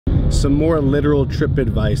Some more literal trip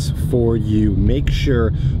advice for you. Make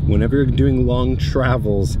sure whenever you're doing long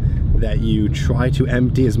travels that you try to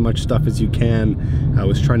empty as much stuff as you can. I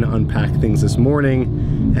was trying to unpack things this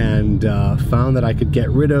morning and found that I could get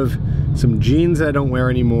rid of some jeans that I don't wear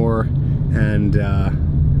anymore and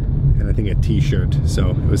I think a t-shirt. So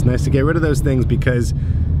it was nice to get rid of those things because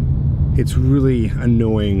it's really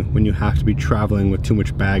annoying when you have to be traveling with too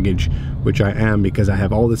much baggage, which I am because I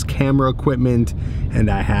have all this camera equipment and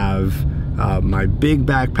I have my big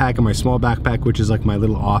backpack and my small backpack, which is like my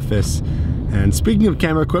little office. And speaking of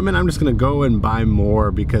camera equipment, I'm just gonna go and buy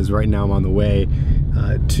more because right now I'm on the way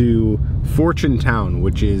to Fortune Town,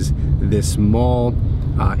 which is this mall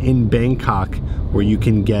in Bangkok where you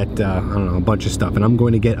can get, I don't know, a bunch of stuff. And I'm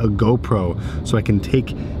going to get a GoPro so I can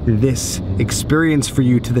take this experience for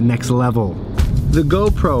you to the next level. The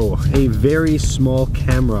GoPro, a very small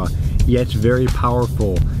camera, yet very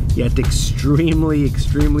powerful, yet extremely,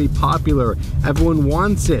 extremely popular. Everyone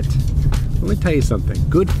wants it. Let me tell you something.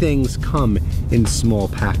 Good things come in small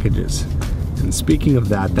packages. And speaking of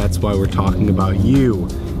that, that's why we're talking about you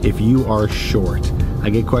if you are short. I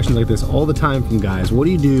get questions like this all the time from guys. What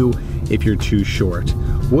do you do if you're too short?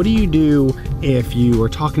 What do you do if you are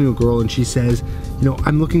talking to a girl and she says, you know,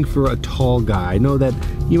 I'm looking for a tall guy? I know that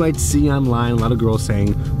you might see online a lot of girls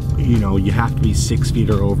saying, you know, you have to be 6 feet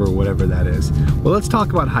or over, whatever that is. Well, let's talk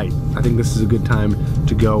about height. I think this is a good time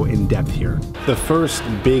to go in depth here. The first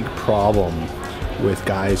big problem with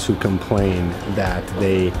guys who complain that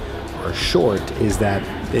they are short is that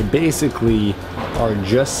they basically are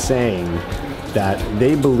just saying that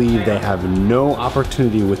they believe they have no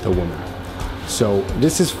opportunity with a woman. So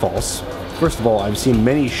this is false. First of all, I've seen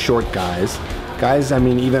many short guys, I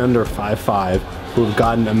mean even under 5'5", who have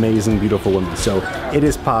gotten amazing, beautiful women. So it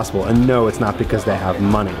is possible, and no, it's not because they have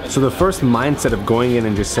money. So the first mindset of going in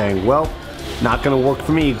and just saying, well, not gonna work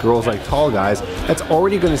for me, girls like tall guys, that's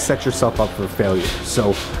already gonna set yourself up for failure.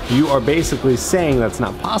 So you are basically saying that's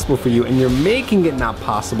not possible for you, and you're making it not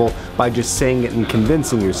possible by just saying it and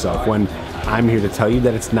convincing yourself, when I'm here to tell you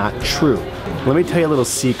that it's not true. Let me tell you a little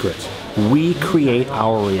secret. We create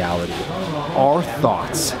our reality. Our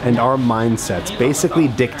thoughts and our mindsets basically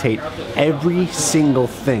dictate every single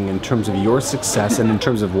thing in terms of your success and in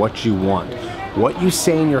terms of what you want. What you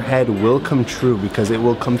say in your head will come true because it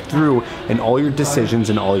will come through in all your decisions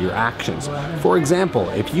and all your actions. For example,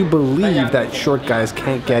 if you believe that short guys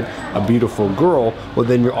can't get a beautiful girl, well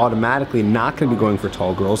then you're automatically not going to be going for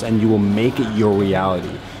tall girls and you will make it your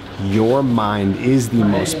reality. Your mind is the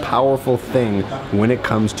most powerful thing when it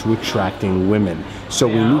comes to attracting women. So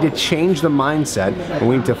we need to change the mindset and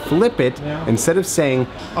we need to flip it. Instead of saying,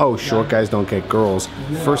 oh, short guys don't get girls,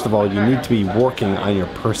 first of all, you need to be working on your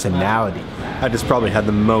personality. I just probably had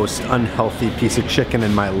the most unhealthy piece of chicken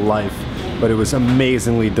in my life, but it was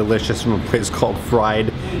amazingly delicious from a place called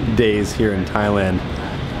Fried Days here in Thailand.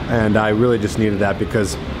 And I really just needed that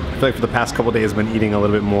because I feel like for the past couple days I've been eating a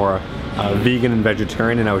little bit more vegan and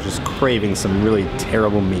vegetarian, and I was just craving some really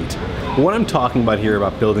terrible meat. What I'm talking about here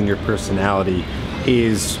about building your personality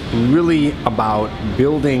is really about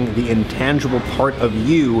building the intangible part of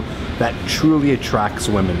you that truly attracts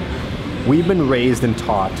women. We've been raised and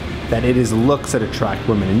taught that it is looks that attract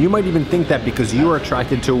women, and you might even think that because you are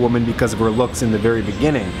attracted to a woman because of her looks in the very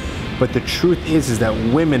beginning. But the truth is that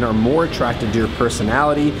women are more attracted to your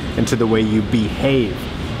personality and to the way you behave.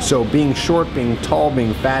 So being short, being tall,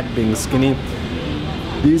 being fat, being skinny,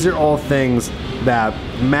 these are all things that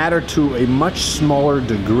matter to a much smaller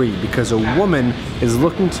degree because a woman is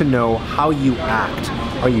looking to know how you act.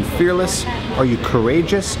 Are you fearless? Are you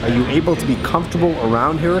courageous? Are you able to be comfortable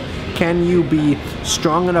around her? Can you be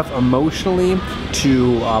strong enough emotionally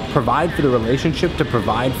to provide for the relationship, to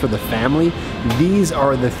provide for the family? These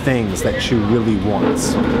are the things that she really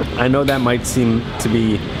wants. I know that might seem to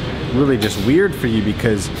be really just weird for you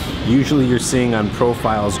because usually you're seeing on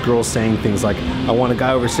profiles girls saying things like, I want a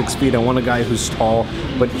guy over 6 feet, I want a guy who's tall.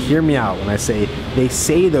 But hear me out when I say they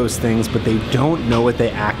say those things but they don't know what they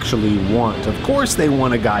actually want. Of course they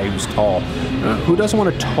want a guy who's tall. Who doesn't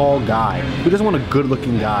want a tall guy? Who doesn't want a good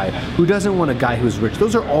looking guy? Who doesn't want a guy who's rich?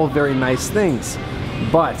 Those are all very nice things,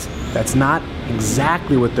 but that's not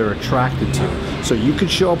exactly what they're attracted to. So you could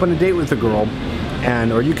show up on a date with a girl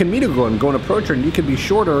or you can meet a girl and go and approach her and you could be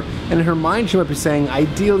shorter, and in her mind she might be saying,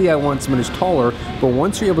 ideally I want someone who's taller, but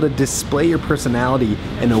once you're able to display your personality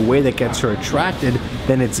in a way that gets her attracted,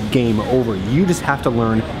 then it's game over. You just have to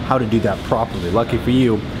learn how to do that properly. Lucky for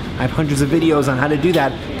you, I have hundreds of videos on how to do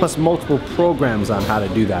that, plus multiple programs on how to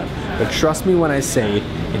do that. But trust me when I say,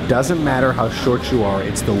 it doesn't matter how short you are,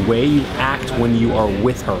 it's the way you act when you are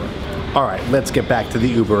with her. All right, let's get back to the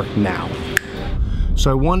Uber now. So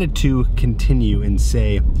I wanted to continue and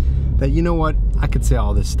say that, you know what, I could say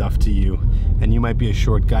all this stuff to you, and you might be a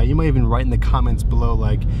short guy. You might even write in the comments below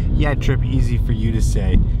like, yeah, Tripp, easy for you to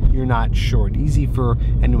say, you're not short. Easy for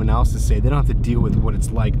anyone else to say. They don't have to deal with what it's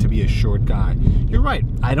like to be a short guy. You're right,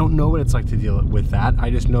 I don't know what it's like to deal with that. I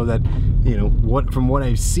just know that, you know, from what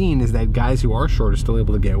I've seen is that guys who are short are still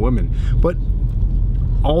able to get women. But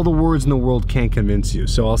all the words in the world can't convince you.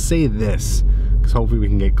 So I'll say this, because hopefully we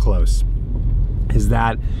can get close, is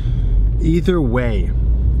that either way,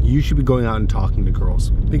 you should be going out and talking to girls.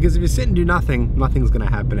 Because if you sit and do nothing, nothing's gonna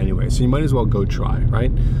happen anyway. So you might as well go try,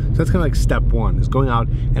 right? So that's kind of like step one, is going out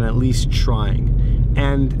and at least trying.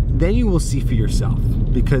 And then you will see for yourself,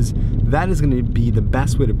 because that is gonna be the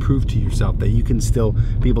best way to prove to yourself that you can still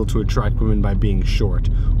be able to attract women by being short,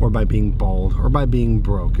 or by being bald, or by being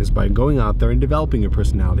broke, is by going out there and developing your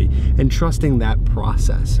personality and trusting that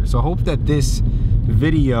process. So I hope that this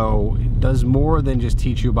video does more than just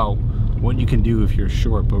teach you about what you can do if you're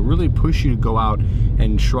short, but really push you to go out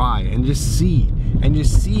and try and just see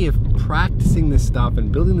if practicing this stuff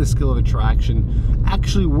and building the skill of attraction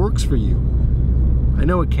actually works for you. I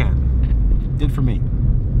know it can. It did for me.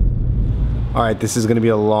 All right, this is gonna be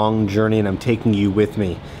a long journey and I'm taking you with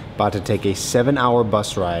me. About to take a 7-hour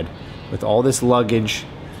bus ride with all this luggage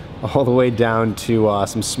all the way down to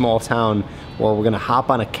some small town where we're gonna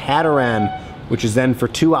hop on a catamaran, which is then for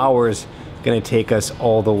 2 hours gonna take us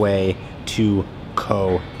all the way to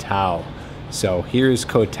Koh Tao. So here's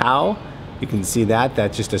Koh Tao. You can see that.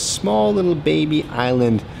 That's just a small little baby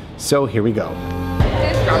island. So here we go.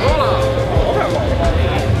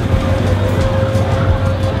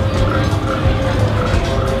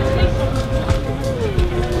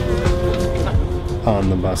 On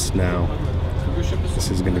the bus now.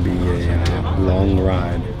 This is going to be a long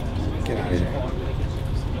ride. Get out of here.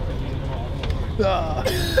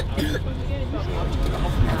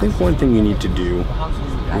 I think one thing you need to do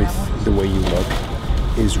with the way you look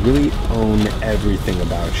is really own everything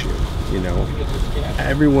about you. You know,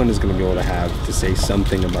 everyone is going to be able to say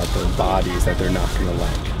something about their bodies that they're not going to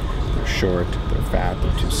like. They're short, they're fat,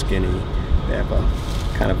 they're too skinny, they have a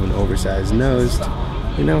kind of an oversized nose.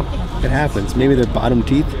 You know, it happens. Maybe their bottom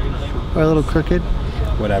teeth are a little crooked,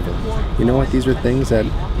 whatever. You know what, these are things that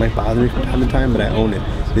might bother me from time to time, but I own it.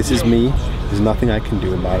 This is me. There's nothing I can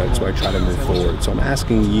do about it, so I try to move forward. So I'm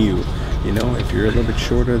asking you, you know, if you're a little bit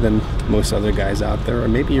shorter than most other guys out there, or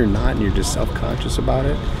maybe you're not and you're just self-conscious about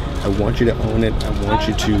it, I want you to own it. I want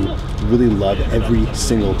you to really love every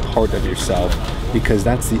single part of yourself, because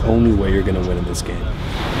that's the only way you're gonna win in this game.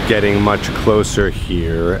 Getting much closer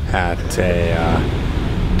here at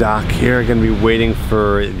a dock here. Gonna be waiting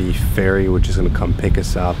for the ferry, which is gonna come pick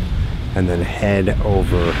us up and then head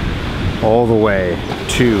over all the way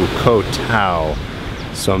to Koh Tao.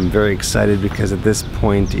 So I'm very excited because at this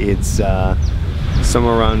point it's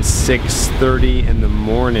somewhere around 6:30 in the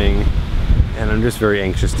morning, and I'm just very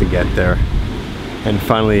anxious to get there and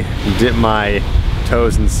finally dip my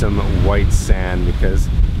toes in some white sand, because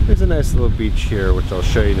there's a nice little beach here, which I'll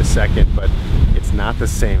show you in a second, but it's not the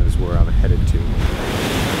same as where I'm headed to.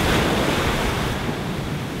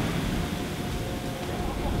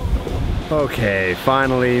 Okay,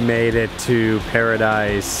 finally made it to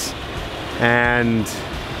paradise, and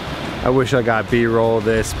I wish I got B-roll of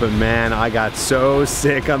this, but man, I got so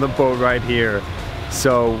sick on the boat right here.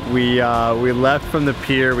 So we left from the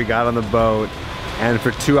pier, we got on the boat, and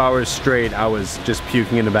for 2 hours straight I was just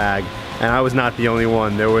puking in the bag. And I was not the only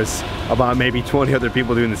one. There was about maybe 20 other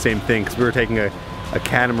people doing the same thing, because we were taking a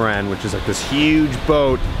catamaran, which is like this huge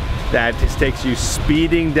boat that just takes you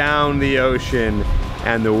speeding down the ocean,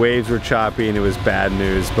 and the waves were choppy and it was bad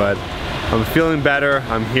news. But I'm feeling better.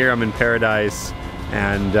 I'm here, I'm in paradise,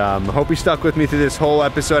 and I hope you stuck with me through this whole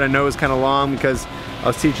episode. I know it was kind of long because I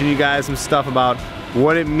was teaching you guys some stuff about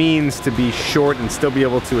what it means to be short and still be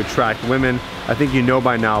able to attract women. I think you know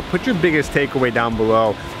by now. Put your biggest takeaway down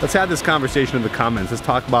below. Let's have this conversation in the comments. Let's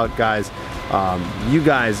talk about, guys, you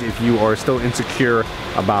guys, if you are still insecure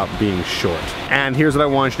about being short. And here's what I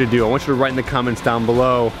want you to do. I want you to write in the comments down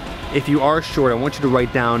below. If you are short, I want you to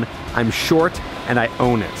write down, I'm short and I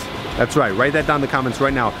own it. That's right, write that down in the comments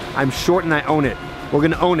right now. I'm short and I own it. We're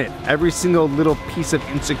gonna own it. Every single little piece of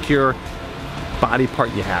insecure body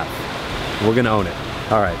part you have. We're gonna own it.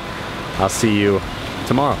 All right, I'll see you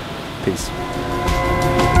tomorrow. Peace.